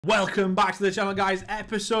Welcome back to the channel, guys.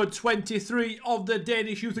 Episode 23 of the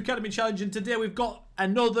Danish Youth Academy Challenge, and today we've got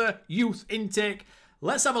another youth intake.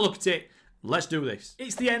 Let's have a look at it. Let's do this.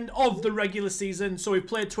 It's the end of the regular season, so we've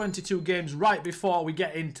played 22 games right before we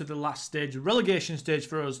get into the last stage, relegation stage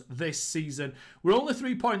for us this season. We're only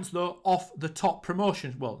 3 points, though, off the top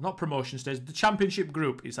promotion. Well, not promotion stage, the championship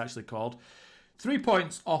group, it's actually called. 3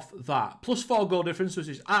 points off that. Plus 4 goal difference, which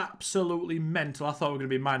is absolutely mental. I thought we were going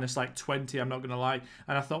to be minus like 20, I'm not going to lie.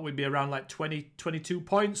 And I thought we'd be around like 20, 22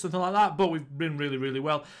 points, something like that. But we've been really, really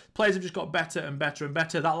well. Players have just got better and better and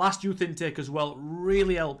better. That last youth intake as well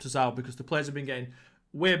really helped us out because the players have been getting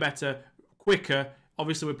way better, quicker.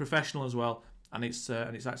 Obviously, we're professional as well. And it's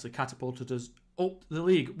actually catapulted us up the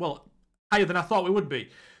league. Well, higher than I thought we would be.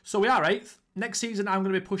 So we are 8th. Next season, I'm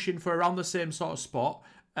going to be pushing for around the same sort of spot.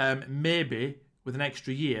 Maybe with an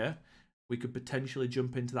extra year, we could potentially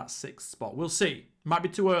jump into that 6th spot. We'll see. Might be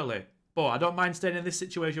too early, but I don't mind staying in this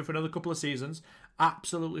situation for another couple of seasons.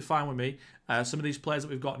 Absolutely fine with me. Some of these players that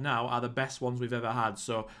we've got now are the best ones we've ever had.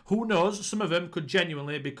 So who knows? Some of them could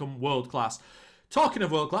genuinely become world class. Talking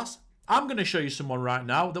of world class, I'm going to show you someone right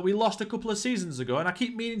now that we lost a couple of seasons ago, and I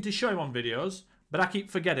keep meaning to show him on videos, but I keep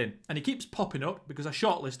forgetting. And he keeps popping up because I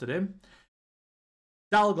shortlisted him.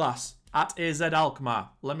 Dalglass at AZ Alkmaar.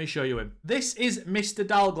 Let me show you him. This is Mr.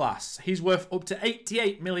 Dalglass. He's worth up to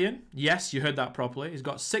 88 million. Yes, you heard that properly. He's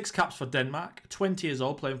got 6 caps for Denmark, 20 years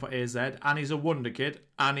old, playing for AZ, and he's a wonder kid,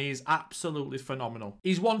 and he's absolutely phenomenal.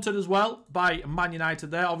 He's wanted as well by Man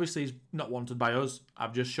United there. Obviously, he's not wanted by us.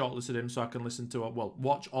 I've just shortlisted him so I can listen to, well,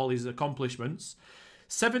 watch all his accomplishments.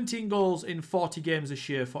 17 goals in 40 games this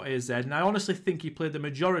year for AZ, and I honestly think he played the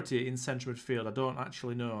majority in central midfield. I don't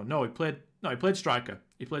actually know. No, he played striker.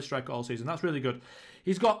 He played striker all season. That's really good.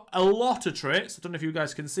 He's got a lot of traits. I don't know if you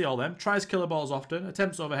guys can see all them. Tries killer balls often,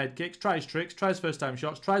 attempts overhead kicks, tries tricks, tries first time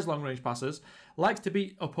shots, tries long range passes, likes to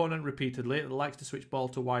beat opponent repeatedly, likes to switch ball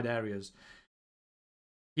to wide areas.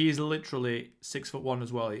 He is literally 6'1"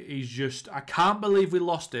 as well. He's just, I can't believe we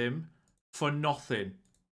lost him for nothing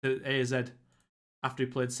to AZ. After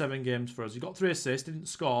he played 7 games for us. He got 3 assists, didn't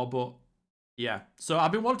score, but yeah. So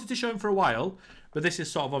I've been wanting to show him for a while, but this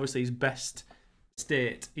is sort of obviously his best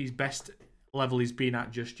state, his best level he's been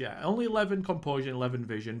at just yet. Only 11 composure, 11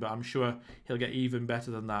 vision, but I'm sure he'll get even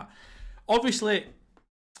better than that. Obviously,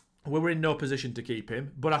 we were in no position to keep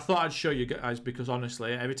him, but I thought I'd show you guys because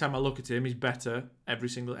honestly, every time I look at him, he's better. Every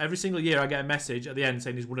single year I get a message at the end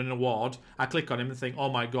saying he's won an award. I click on him and think,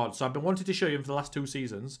 oh my God. So I've been wanting to show you him for the last 2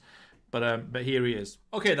 seasons. But here he is.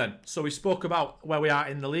 Okay then, so we spoke about where we are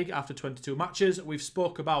in the league after 22 matches. We've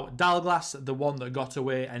spoke about Dalglass, the one that got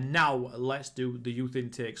away, and now let's do the youth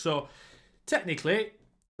intake. So technically,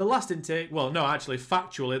 the last intake, well no, actually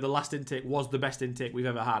factually, the last intake was the best intake we've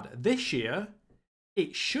ever had. This year,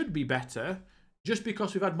 it should be better just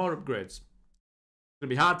because we've had more upgrades. It's going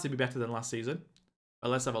to be hard to be better than last season,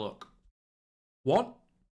 but let's have a look. 1,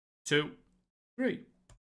 2, 3.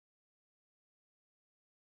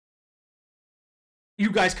 You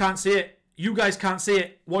guys can't see it. You guys can't see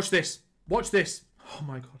it. Watch this. Watch this. Oh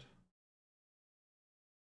my God.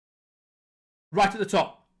 Right at the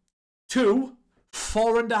top. 2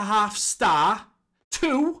 4.5 star.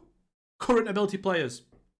 2 current ability players.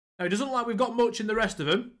 Now, it doesn't look like we've got much in the rest of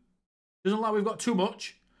them. Doesn't look like we've got too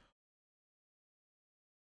much.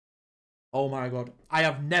 Oh my God. I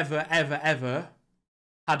have never, ever, ever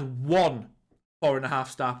had 1 4.5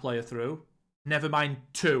 star player through. Never mind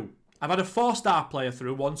 2. I've had a 4-star player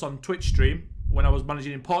through once on Twitch stream when I was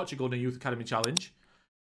managing in Portugal in a Youth Academy Challenge.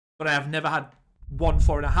 But I have never had 1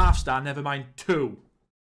 4.5 star, never mind 2.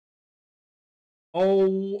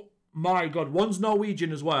 Oh my God. One's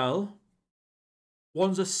Norwegian as well.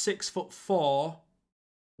 One's a 6'4"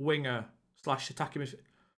 winger / attacking midfield.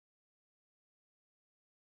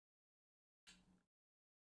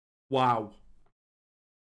 Wow.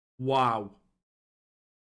 Wow.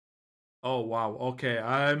 Oh wow. Okay.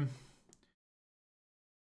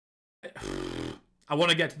 I want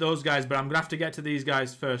to get to those guys, but I'm going to have to get to these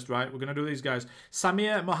guys first, right? We're going to do these guys.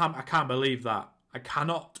 Samir Mohammed, I can't believe that. I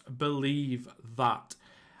cannot believe that.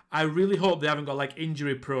 I really hope they haven't got like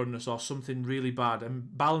injury proneness or something really bad.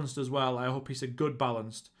 And balanced as well. I hope he's a good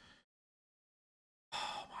balanced.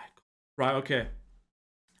 Oh my God. Right, okay.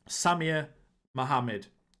 Samir Mohammed,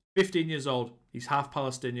 15 years old. He's half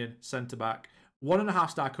Palestinian, centre-back. 1.5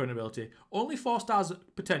 star current ability. Only 4 stars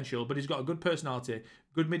potential, but he's got a good personality,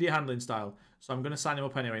 good media handling style. So I'm going to sign him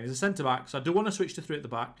up anyway. And he's a centre-back, so I do want to switch to 3 at the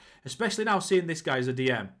back. Especially now seeing this guy as a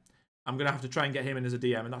DM. I'm going to have to try and get him in as a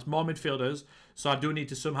DM. And that's more midfielders, so I do need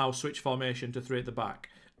to somehow switch formation to 3 at the back.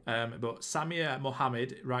 But Samir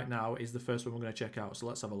Mohammed right now is the first one we're going to check out. So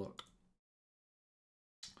let's have a look.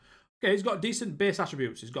 Okay, he's got decent base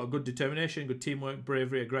attributes. He's got good determination, good teamwork,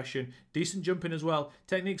 bravery, aggression, decent jumping as well.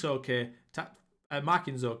 Technique's okay.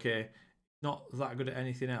 Marking's okay. Not that good at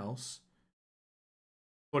anything else.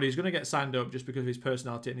 But he's going to get signed up just because of his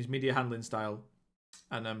personality and his media handling style.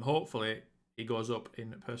 And hopefully he goes up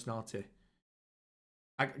in personality.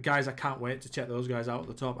 Guys, I can't wait to check those guys out at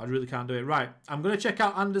the top. I really can't do it. Right, I'm going to check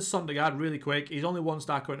out Anders Sondergaard really quick. He's only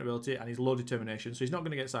 1-star current ability and he's low determination, so he's not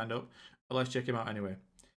going to get signed up. But let's check him out anyway.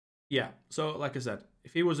 Yeah, so like I said,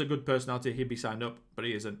 if he was a good personality, he'd be signed up, but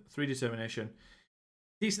he isn't. 3 determination.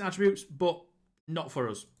 Decent attributes, but not for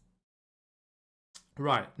us.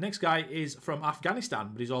 Right, next guy is from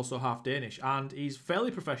Afghanistan, but he's also half Danish, and he's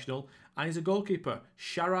fairly professional, and he's a goalkeeper,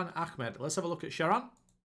 Sharan Ahmed. Let's have a look at Sharan.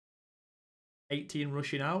 18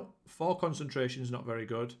 rushing out, 4 concentrations, not very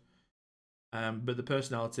good, but the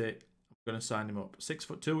personality, I'm going to sign him up.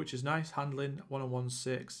 6'2", which is nice, handling, 1-on-1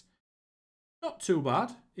 6. Not too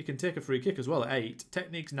bad. He can take a free kick as well at 8.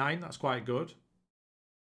 Technique's 9, that's quite good.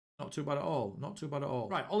 Not too bad at all. Not too bad at all.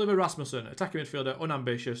 Right, Oliver Rasmussen, attacking midfielder,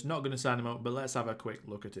 unambitious. Not going to sign him up, but let's have a quick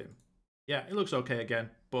look at him. Yeah, he looks okay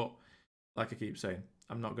again, but like I keep saying,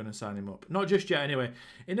 I'm not going to sign him up. Not just yet, anyway.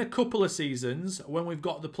 In a couple of seasons, when we've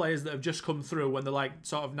got the players that have just come through, when they're like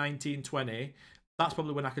sort of 19, 20, that's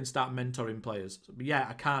probably when I can start mentoring players. But yeah,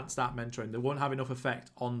 I can't start mentoring. They won't have enough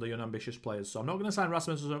effect on the unambitious players. So I'm not going to sign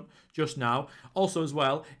Rasmussen up just now. Also, as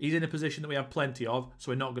well, he's in a position that we have plenty of,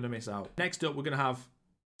 so we're not going to miss out. Next up, we're going to have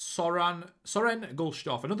Soren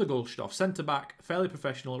Gulstoff, another Gulstoff, centre-back, fairly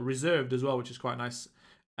professional, reserved as well, which is quite nice.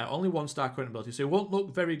 Only 1-star current ability, so he won't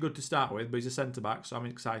look very good to start with, but he's a centre-back, so I'm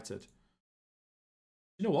excited.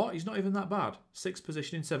 You know what? He's not even that bad. 6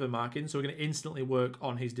 positioning, 7 marking, so we're going to instantly work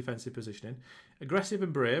on his defensive positioning. Aggressive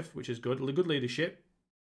and brave, which is good. Good leadership.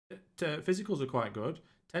 Physicals are quite good.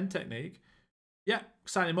 10 technique. Yeah,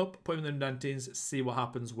 sign him up, put him in the 19s, see what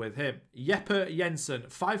happens with him. Jeppe Jensen,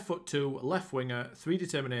 5'2", left winger, 3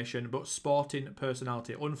 determination, but sporting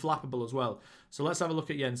personality. Unflappable as well. So let's have a look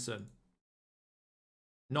at Jensen.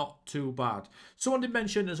 Not too bad. Someone did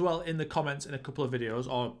mention as well in the comments in a couple of videos,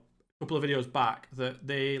 or a couple of videos back, that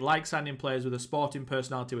they like signing players with a sporting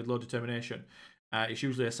personality with low determination. It's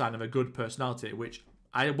usually a sign of a good personality, which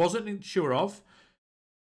I wasn't sure of.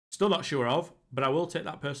 Still not sure of, but I will take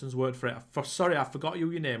that person's word for it. Sorry, I forgot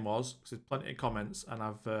who your name was, because there's plenty of comments, and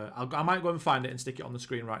I might go and find it and stick it on the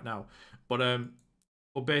screen right now. But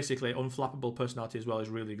basically, unflappable personality as well is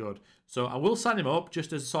really good. So I will sign him up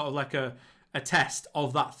just as sort of like a test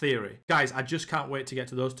of that theory. Guys, I just can't wait to get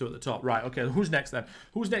to those two at the top. Right, okay, who's next then?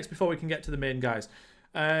 Who's next before we can get to the main guys?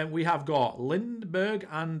 We have got Lindberg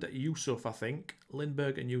and Yusuf, I think.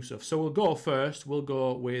 Lindberg and Yusuf. So we'll go first. We'll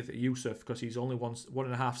go with Yusuf because he's only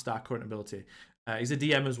 1.5-star current ability. He's a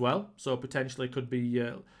DM as well, so potentially could be...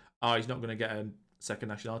 oh, he's not going to get a second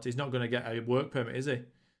nationality. He's not going to get a work permit, is he?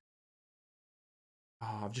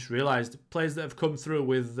 Oh, I've just realised players that have come through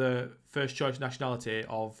with the first choice nationality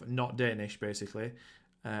of not Danish, basically,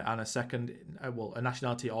 and a second, well, a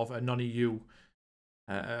nationality of a non-EU,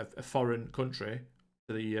 a foreign country,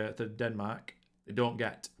 to Denmark, they don't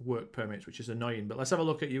get work permits, which is annoying. But let's have a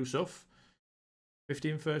look at Yusuf.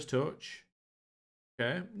 15 first touch.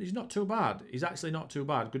 Okay, he's not too bad. He's actually not too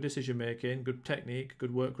bad. Good decision making, good technique,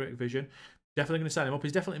 good work rate vision. Definitely going to sign him up.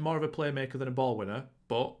 He's definitely more of a playmaker than a ball winner,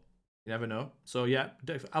 but you never know. So yeah,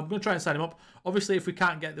 I'm going to try and sign him up. Obviously, if we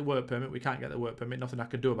can't get the work permit, we can't get the work permit. Nothing I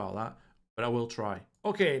can do about that, but I will try.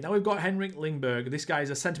 Okay, now we've got Henrik Lindberg. This guy is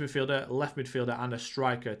a centre midfielder, left midfielder, and a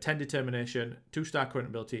striker. 10 determination, 2-star current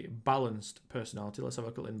ability, balanced personality. Let's have a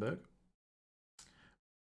look at Lindberg.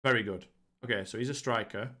 Very good. Okay, so he's a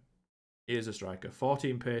striker. He is a striker.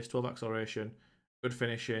 14 pace, 12 acceleration, good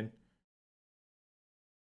finishing.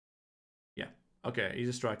 Yeah, okay, he's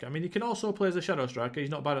a striker. I mean, he can also play as a shadow striker. He's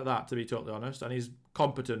not bad at that, to be totally honest, and he's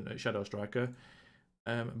competent at shadow striker.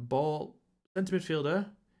 Ball, centre midfielder.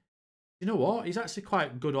 You know what? He's actually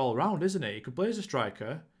quite good all round, isn't he? He could play as a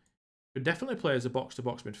striker. Could definitely play as a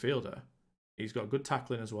box-to-box midfielder. He's got good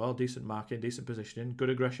tackling as well, decent marking, decent positioning,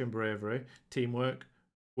 good aggression, bravery, teamwork,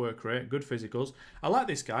 work rate, good physicals. I like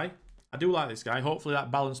this guy. I do like this guy. Hopefully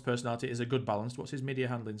that balanced personality is a good balance. What's his media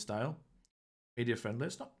handling style? Media friendly.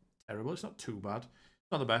 It's not terrible. It's not too bad.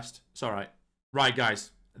 It's not the best. It's all right. Right,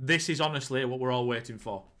 guys. This is honestly what we're all waiting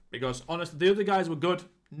for. Because honestly, the other guys were good,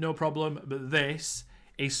 no problem. But this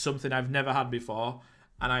is something I've never had before,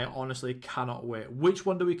 and I honestly cannot wait. Which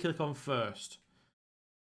one do we click on first?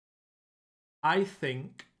 I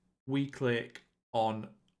think we click on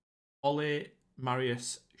Ole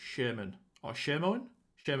Marius Sherman. Or Sherman?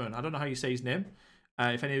 Sherman. I don't know how you say his name.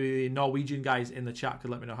 If any of the Norwegian guys in the chat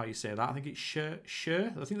could let me know how you say that. I think it's Sher.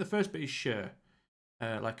 I think the first bit is Sher.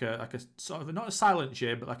 like a sort of not a silent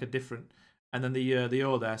J, but like a different. And then the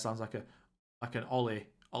O there sounds like an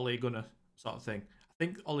Ole Gunnar sort of thing. I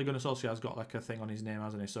think Ole Gunnar Solskjaer's got like a thing on his name,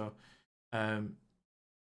 hasn't he? So,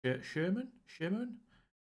 Sherman.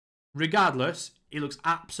 Regardless, he looks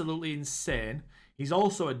absolutely insane. He's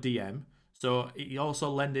also a DM, so he also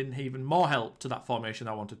lending even more help to that formation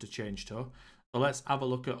I wanted to change to. So let's have a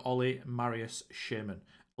look at Ole Marius Sherman.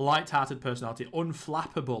 Light-hearted personality,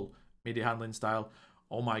 unflappable media handling style.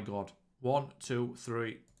 Oh my god. 1, 2,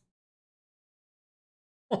 3.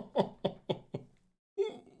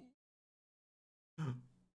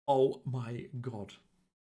 Oh my god.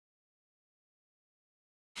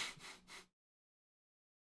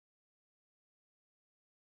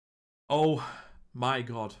 Oh my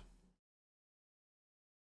god.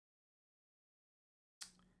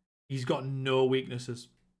 He's got no weaknesses.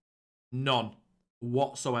 None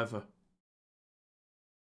whatsoever.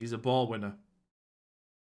 He's a ball winner.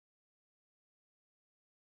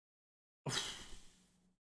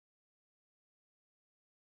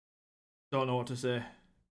 Don't know what to say.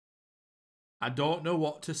 I don't know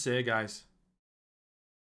what to say, guys.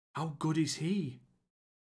 How good is he?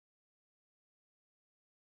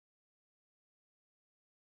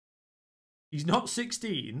 He's not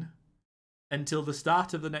 16 until the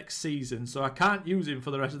start of the next season, so I can't use him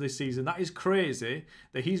for the rest of this season. That is crazy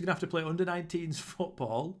that he's going to have to play under-19s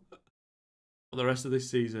football for the rest of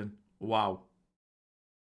this season. Wow.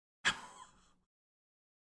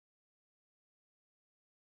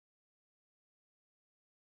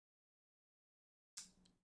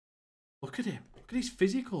 Look at him. Look at his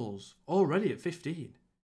physicals already at 15.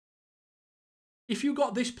 If you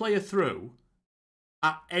got this player through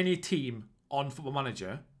at any team on Football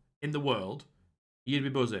Manager in the world, you'd be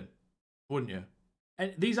buzzing, wouldn't you?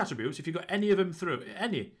 And these attributes, if you got any of them through,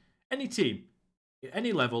 any team,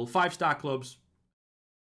 any level, 5-star clubs,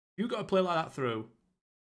 if you got a player like that through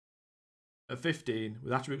at 15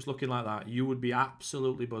 with attributes looking like that, you would be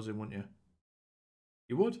absolutely buzzing, wouldn't you?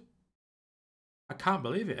 You would. I can't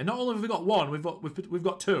believe it. And not only have we got one, we've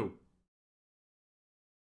got two.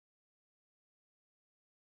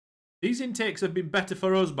 These intakes have been better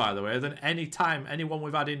for us, by the way, than anyone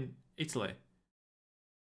we've had in Italy.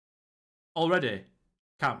 Already.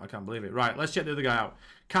 I can't believe it. Right, let's check the other guy out.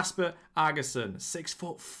 Kasper Argason,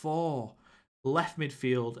 6'4", left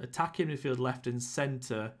midfield, attacking midfield, left and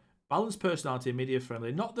centre. Balanced personality, media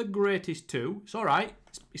friendly. Not the greatest two. It's all right.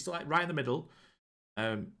 It's still like right in the middle.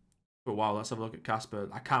 But wow, let's have a look at Kasper.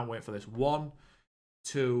 I can't wait for this. 1,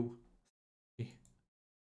 2, 3.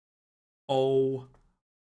 Oh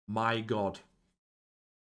my god.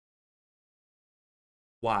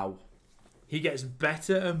 Wow. He gets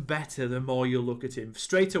better and better the more you look at him.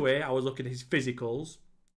 Straight away, I was looking at his physicals.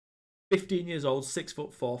 15 years old,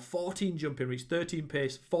 6'4", 14 jumping reach, 13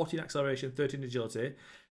 pace, 14 acceleration, 13 agility.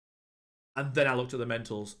 And then I looked at the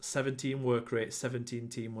mentals. 17 work rate, 17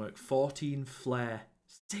 teamwork, 14 flair,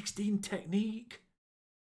 16 technique.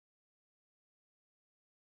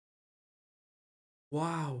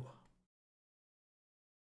 Wow.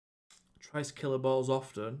 Tries killer balls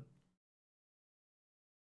often.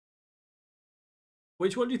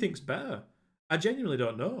 Which one do you think's better? I genuinely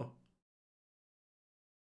don't know.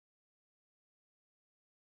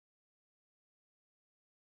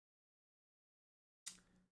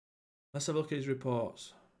 Let's have a look at his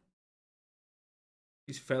reports.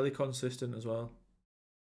 He's fairly consistent as well.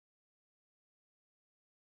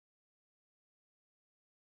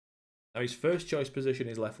 Now his first choice position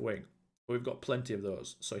is left wing. But we've got plenty of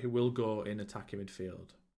those. So he will go in attacking midfield.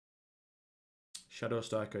 Shadow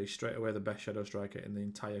striker. He's straight away the best shadow striker in the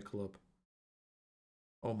entire club.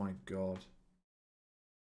 Oh my god.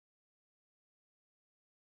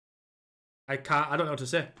 I don't know what to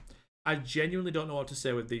say. I genuinely don't know what to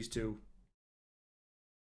say with these two.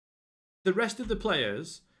 The rest of the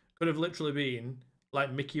players could have literally been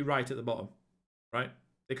like Mickey Wright at the bottom, right?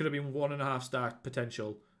 They could have been 1.5 star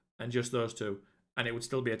potential and just those two, and it would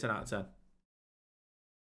still be a 10 out of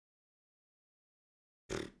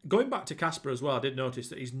 10. Going back to Kasper as well, I did notice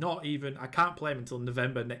that he's not even... I can't play him until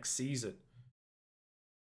November next season.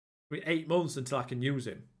 I mean, 8 months until I can use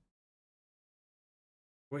him.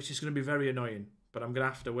 Which is going to be very annoying, but I'm going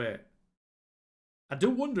to have to wait. I do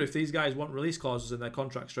wonder if these guys want release clauses in their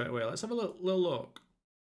contract straight away. Let's have a little look.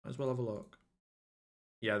 Might as well have a look.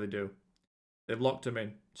 Yeah, they do. They've locked him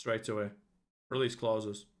in straight away. Release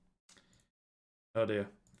clauses. Oh dear.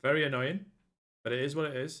 Very annoying, but it is what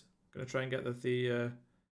it is. I'm going to try and get the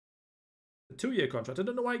 2-year contract. I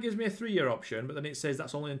don't know why it gives me a 3-year option, but then it says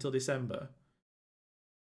that's only until December.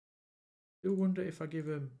 I do wonder if I give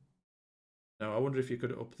him No, I wonder if you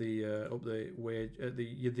could up the wage,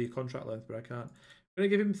 the contract length, but I can't. I'm gonna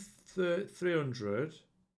give him 300.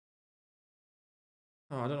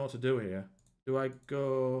 Oh, I don't know what to do here. Do I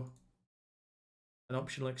go an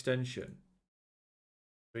optional extension,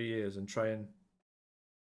 3 years, and try and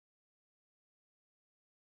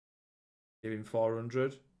give him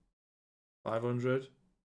 400, 500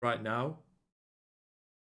 right now?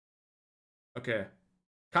 Okay,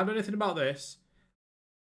 can't do anything about this.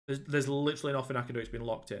 There's literally nothing I can do. It's been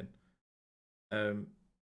locked in. But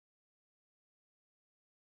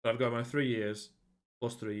I've got my 3 years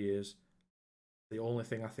plus 3 years. The only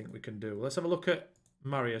thing I think we can do. Let's have a look at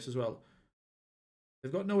Marius as well.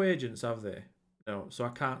 They've got no agents, have they? No, so I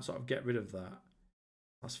can't sort of get rid of that.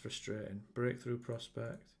 That's frustrating. Breakthrough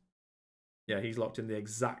prospect. Yeah, he's locked in the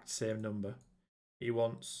exact same number. He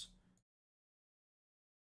wants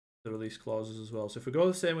the release clauses as well. So if we go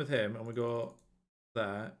the same with him and we go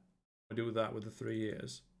there, we do that with the 3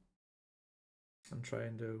 years. And try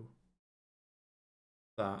and do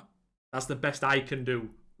that. That's the best I can do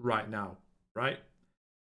right now, right?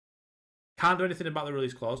 Can't do anything about the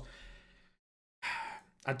release clause.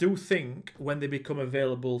 I do think when they become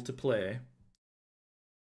available to play,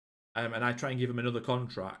 and I try and give them another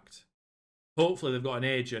contract, hopefully they've got an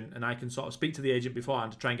agent and I can sort of speak to the agent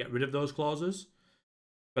beforehand to try and get rid of those clauses.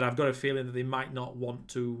 But I've got a feeling that they might not want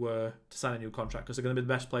to sign a new contract because they're going to be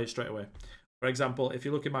the best players straight away. For example, if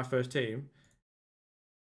you look at my first team,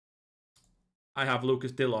 I have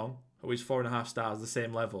Lucas Dillon, who is 4.5 stars, the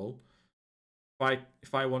same level.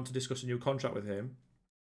 If I want to discuss a new contract with him,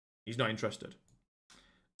 he's not interested.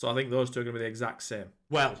 So I think those two are going to be the exact same.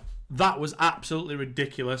 Well, that was absolutely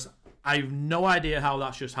ridiculous. I have no idea how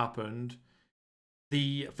that's just happened.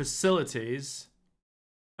 The facilities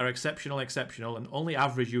are exceptional, and only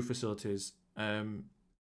average youth facilities.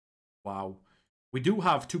 Wow. We do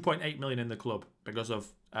have 2.8 million in the club because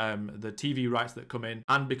of the TV rights that come in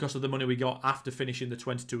and because of the money we got after finishing the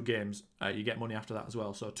 22 games. You get money after that as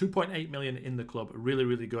well. So 2.8 million in the club. Really,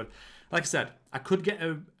 really good. Like I said, I could get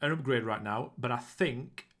an upgrade right now, but I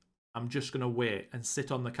think I'm just going to wait and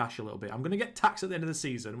sit on the cash a little bit. I'm going to get taxed at the end of the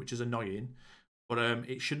season, which is annoying, but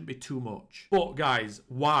it shouldn't be too much. But guys,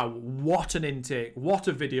 wow, what an intake. What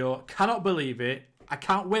a video. Cannot believe it. I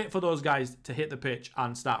can't wait for those guys to hit the pitch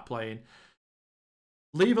and start playing.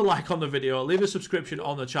 Leave a like on the video. Leave a subscription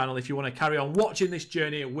on the channel if you want to carry on watching this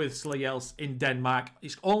journey with Sliels in Denmark.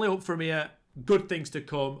 It's only up from here. Good things to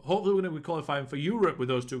come. Hopefully we're going to be qualifying for Europe with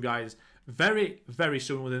those two guys very, very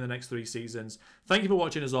soon within the next 3 seasons. Thank you for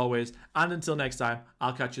watching as always. And until next time,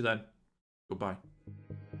 I'll catch you then. Goodbye.